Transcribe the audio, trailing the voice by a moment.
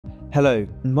Hello,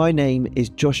 my name is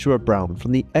Joshua Brown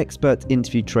from the expert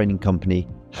interview training company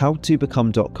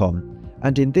howtobecome.com,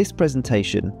 and in this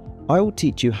presentation I will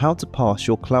teach you how to pass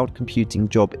your cloud computing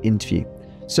job interview.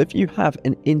 So if you have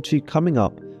an interview coming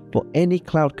up for any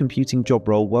cloud computing job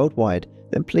role worldwide,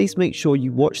 then please make sure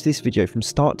you watch this video from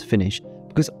start to finish,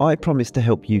 because I promise to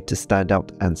help you to stand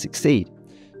out and succeed.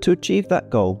 To achieve that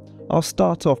goal, I'll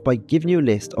start off by giving you a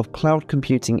list of cloud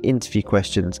computing interview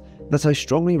questions that I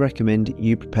strongly recommend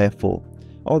you prepare for.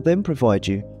 I'll then provide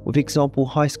you with example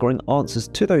high-scoring answers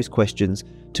to those questions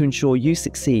to ensure you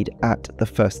succeed at the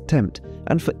first attempt.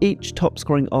 And for each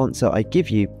top-scoring answer I give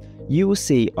you, you will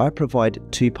see I provide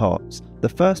two parts. The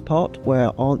first part, where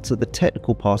I answer the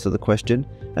technical part of the question,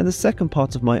 and the second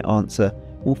part of my answer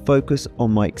will focus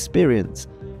on my experience.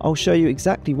 I'll show you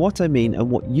exactly what I mean and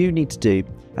what you need to do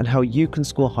and how you can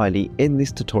score highly in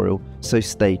this tutorial, so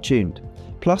stay tuned.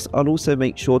 Plus, I'll also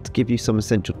make sure to give you some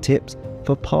essential tips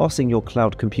for passing your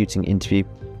cloud computing interview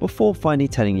before finally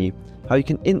telling you how you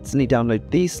can instantly download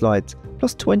these slides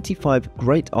plus 25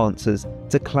 great answers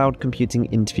to cloud computing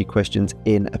interview questions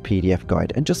in a PDF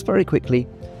guide. And just very quickly,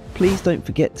 please don't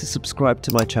forget to subscribe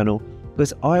to my channel,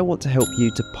 because I want to help you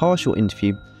to pass your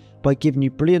interview by giving you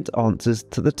brilliant answers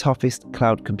to the toughest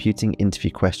cloud computing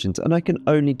interview questions, and I can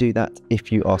only do that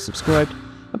if you are subscribed.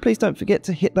 And please don't forget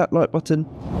to hit that like button,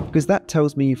 because that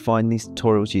tells me you find these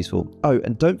tutorials useful. Oh,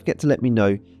 and don't forget to let me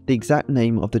know the exact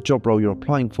name of the job role you're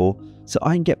applying for, so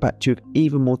I can get back to you with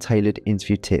even more tailored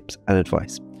interview tips and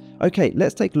advice. Okay,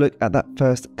 let's take a look at that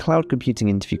first cloud computing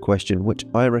interview question, which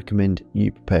I recommend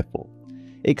you prepare for.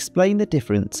 Explain the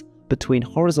difference between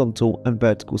horizontal and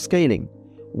vertical scaling.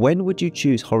 When would you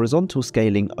choose horizontal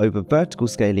scaling over vertical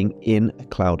scaling in a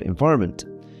cloud environment?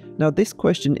 Now, this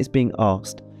question is being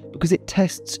asked because it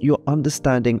tests your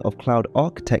understanding of cloud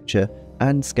architecture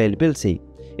and scalability.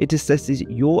 It assesses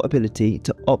your ability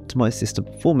to optimize system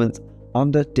performance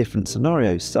under different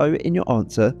scenarios. So in your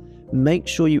answer, make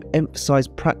sure you emphasize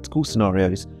practical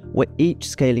scenarios where each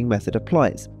scaling method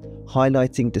applies,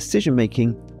 highlighting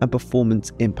decision-making and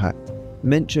performance impact.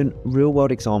 Mention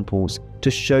real-world examples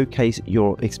to showcase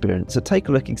your experience. So take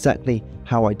a look exactly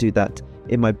how I do that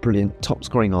in my brilliant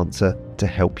top-scoring answer to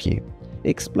help you.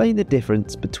 Explain the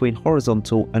difference between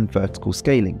horizontal and vertical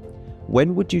scaling.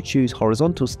 When would you choose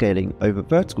horizontal scaling over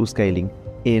vertical scaling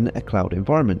in a cloud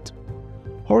environment?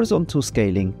 Horizontal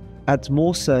scaling adds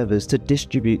more servers to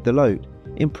distribute the load,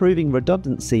 improving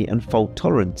redundancy and fault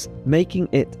tolerance, making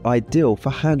it ideal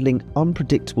for handling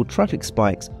unpredictable traffic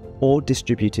spikes or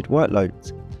distributed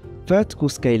workloads. Vertical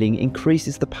scaling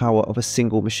increases the power of a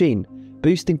single machine,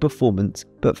 boosting performance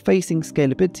but facing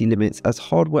scalability limits as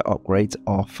hardware upgrades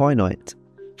are finite.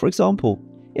 For example,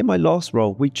 in my last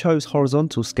role, we chose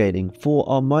horizontal scaling for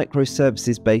our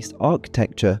microservices-based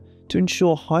architecture to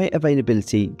ensure high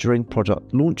availability during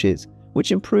product launches,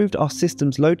 which improved our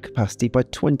system's load capacity by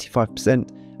 25%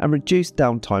 and reduced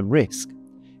downtime risk.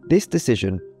 This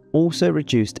decision also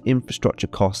reduced infrastructure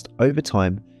cost over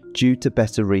time due to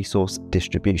better resource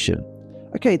distribution.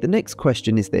 Okay, the next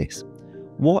question is this.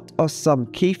 What are some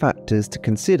key factors to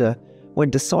consider when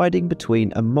deciding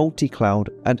between a multi-cloud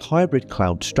and hybrid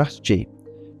cloud strategy?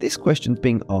 This question is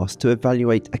being asked to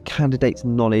evaluate a candidate's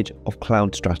knowledge of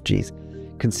cloud strategies,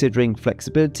 considering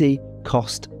flexibility,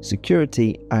 cost,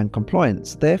 security, and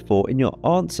compliance. Therefore, in your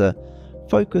answer,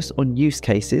 focus on use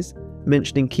cases,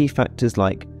 mentioning key factors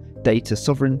like data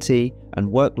sovereignty and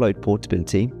workload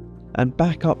portability, and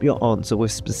back up your answer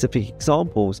with specific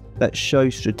examples that show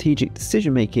strategic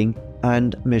decision-making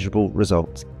and measurable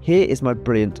results. Here is my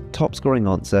brilliant top-scoring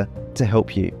answer to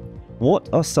help you. What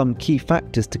are some key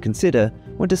factors to consider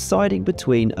when deciding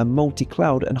between a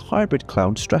multi-cloud and hybrid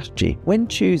cloud strategy? When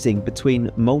choosing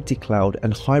between multi-cloud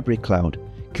and hybrid cloud,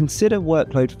 consider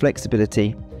workload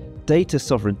flexibility, data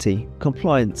sovereignty,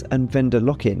 compliance, and vendor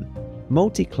lock-in.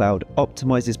 Multi-cloud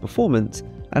optimizes performance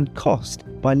and cost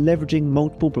by leveraging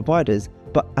multiple providers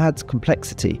but adds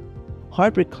complexity.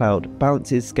 Hybrid cloud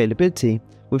balances scalability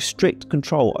with strict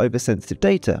control over sensitive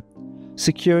data.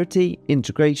 Security,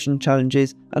 integration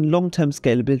challenges, and long-term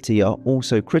scalability are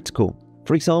also critical.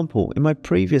 For example, in my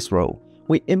previous role,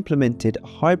 we implemented a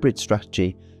hybrid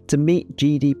strategy to meet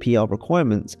GDPR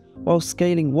requirements while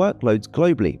scaling workloads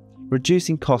globally,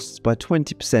 reducing costs by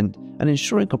 20% and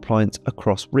ensuring compliance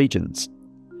across regions.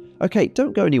 Okay,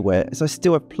 don't go anywhere, as I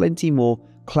still have plenty more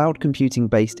cloud computing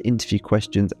based interview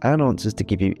questions and answers to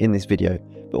give you in this video.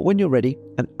 But when you're ready,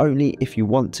 and only if you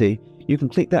want to, you can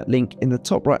click that link in the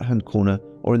top right hand corner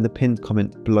or in the pinned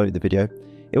comment below the video.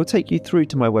 It will take you through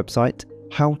to my website,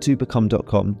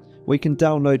 howtobecome.com, where you can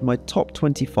download my top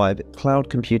 25 cloud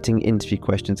computing interview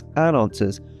questions and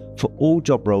answers for all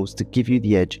job roles to give you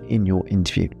the edge in your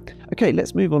interview. Okay,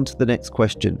 let's move on to the next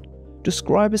question.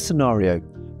 Describe a scenario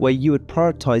where you would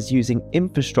prioritize using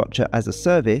infrastructure as a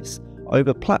service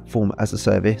over platform as a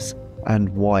service, and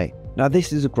why? Now,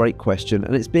 this is a great question,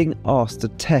 and it's being asked to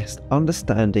test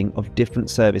understanding of different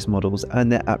service models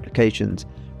and their applications,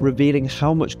 revealing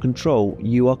how much control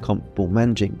you are comfortable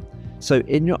managing. So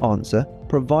in your answer,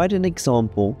 provide an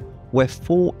example where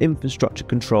full infrastructure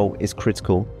control is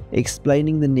critical,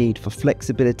 explaining the need for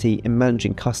flexibility in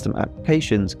managing custom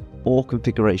applications or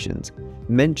configurations.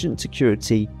 Mention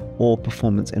security or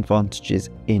performance advantages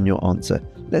in your answer.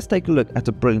 Let's take a look at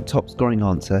a brilliant top scoring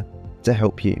answer to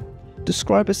help you.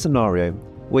 Describe a scenario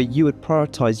where you would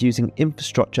prioritize using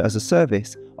infrastructure as a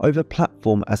service over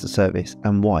platform as a service,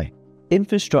 and why.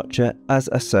 Infrastructure as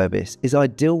a service is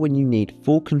ideal when you need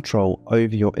full control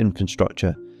over your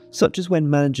infrastructure, such as when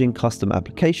managing custom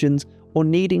applications or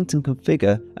needing to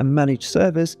configure and manage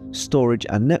servers, storage,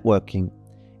 and networking.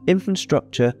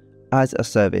 Infrastructure as a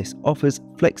service offers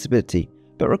flexibility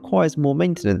but requires more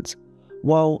maintenance,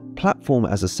 while platform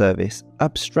as a service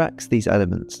abstracts these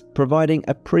elements, providing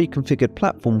a pre-configured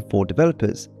platform for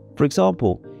developers. For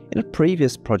example, in a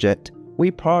previous project,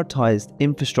 we prioritized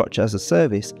infrastructure as a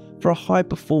service for a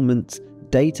high-performance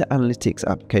data analytics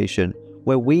application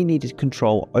where we needed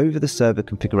control over the server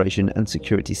configuration and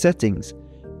security settings.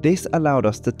 This allowed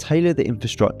us to tailor the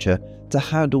infrastructure to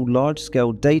handle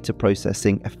large-scale data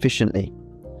processing efficiently.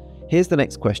 Here's the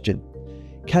next question.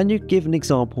 Can you give an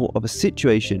example of a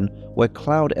situation where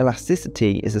cloud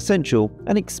elasticity is essential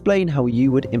and explain how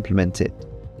you would implement it?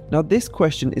 Now, this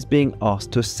question is being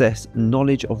asked to assess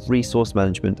knowledge of resource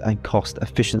management and cost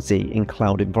efficiency in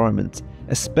cloud environments,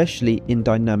 especially in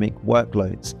dynamic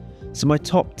workloads. So my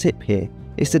top tip here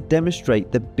is to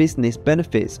demonstrate the business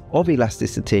benefits of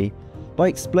elasticity by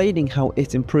explaining how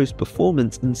it improves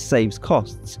performance and saves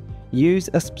costs. Use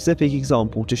a specific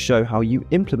example to show how you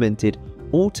implemented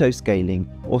auto-scaling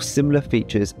or similar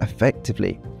features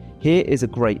effectively. Here is a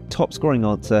great top-scoring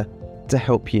answer to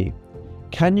help you.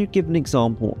 Can you give an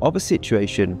example of a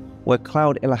situation where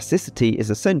cloud elasticity is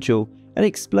essential and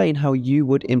explain how you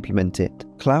would implement it?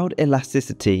 Cloud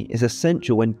elasticity is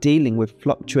essential when dealing with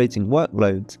fluctuating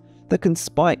workloads that can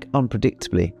spike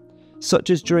unpredictably, such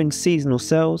as during seasonal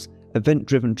sales,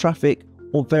 event-driven traffic,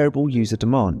 or variable user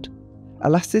demand.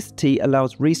 Elasticity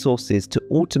allows resources to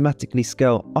automatically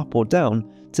scale up or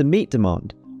down to meet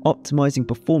demand, optimizing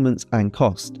performance and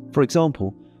cost. For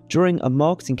example, during a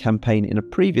marketing campaign in a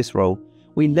previous role,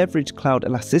 we leveraged cloud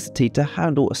elasticity to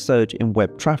handle a surge in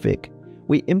web traffic.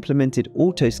 We implemented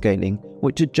auto-scaling,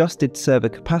 which adjusted server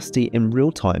capacity in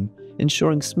real time,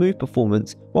 ensuring smooth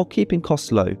performance while keeping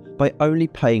costs low by only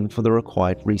paying for the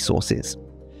required resources.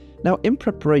 Now, in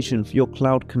preparation for your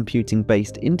cloud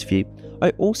computing-based interview, I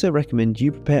also recommend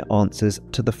you prepare answers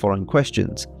to the following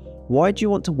questions. Why do you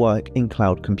want to work in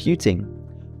cloud computing?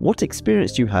 What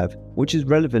experience do you have which is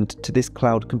relevant to this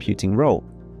cloud computing role?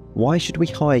 Why should we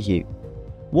hire you?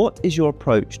 What is your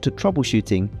approach to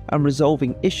troubleshooting and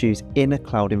resolving issues in a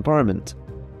cloud environment?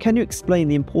 Can you explain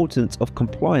the importance of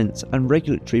compliance and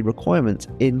regulatory requirements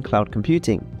in cloud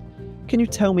computing? Can you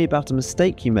tell me about a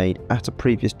mistake you made at a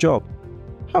previous job?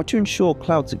 How to ensure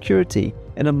cloud security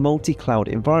in a multi-cloud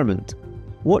environment?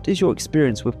 What is your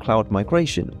experience with cloud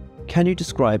migration? Can you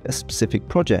describe a specific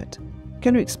project?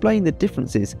 Can you explain the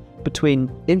differences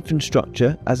between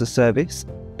infrastructure as a service,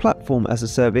 platform as a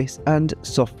service, and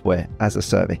software as a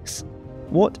service?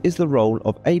 What is the role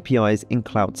of APIs in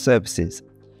cloud services?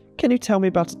 Can you tell me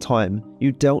about a time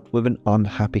you dealt with an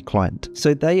unhappy client?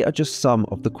 So they are just some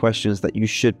of the questions that you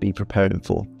should be preparing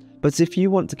for. But if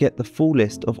you want to get the full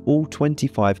list of all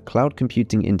 25 cloud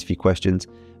computing interview questions,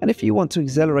 and if you want to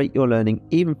accelerate your learning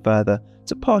even further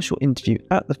to pass your interview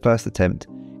at the first attempt,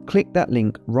 click that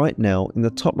link right now in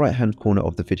the top right hand corner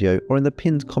of the video or in the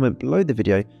pinned comment below the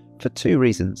video for two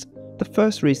reasons. The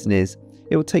first reason is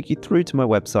it will take you through to my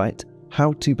website,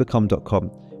 howtobecome.com,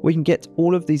 where you can get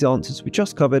all of these answers we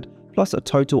just covered, plus a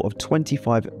total of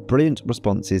 25 brilliant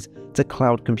responses to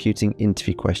cloud computing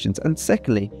interview questions. And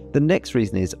secondly, the next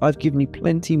reason is I've given you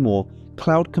plenty more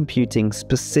cloud computing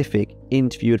specific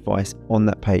interview advice on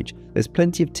that page. There's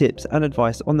plenty of tips and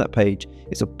advice on that page.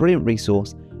 It's a brilliant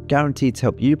resource, guaranteed to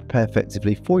help you prepare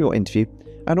effectively for your interview,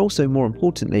 and also more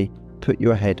importantly, put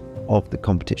you ahead of the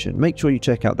competition. Make sure you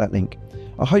check out that link.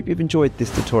 I hope you've enjoyed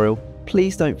this tutorial.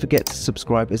 Please don't forget to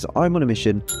subscribe, as I'm on a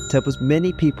mission to help as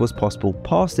many people as possible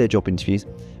pass their job interviews,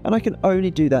 and I can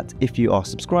only do that if you are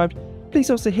subscribed. Please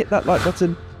also hit that like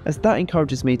button, as that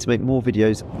encourages me to make more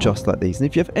videos just like these. And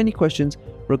if you have any questions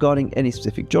regarding any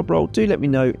specific job role, do let me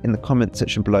know in the comment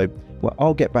section below. where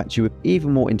I'll get back to you with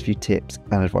even more interview tips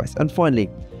and advice. And finally,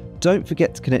 don't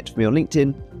forget to connect with me on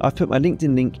LinkedIn. I've put my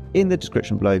LinkedIn link in the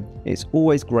description below. It's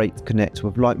always great to connect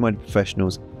with like-minded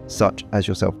professionals such as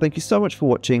yourself. Thank you so much for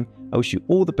watching. I wish you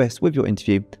all the best with your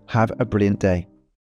interview. Have a brilliant day.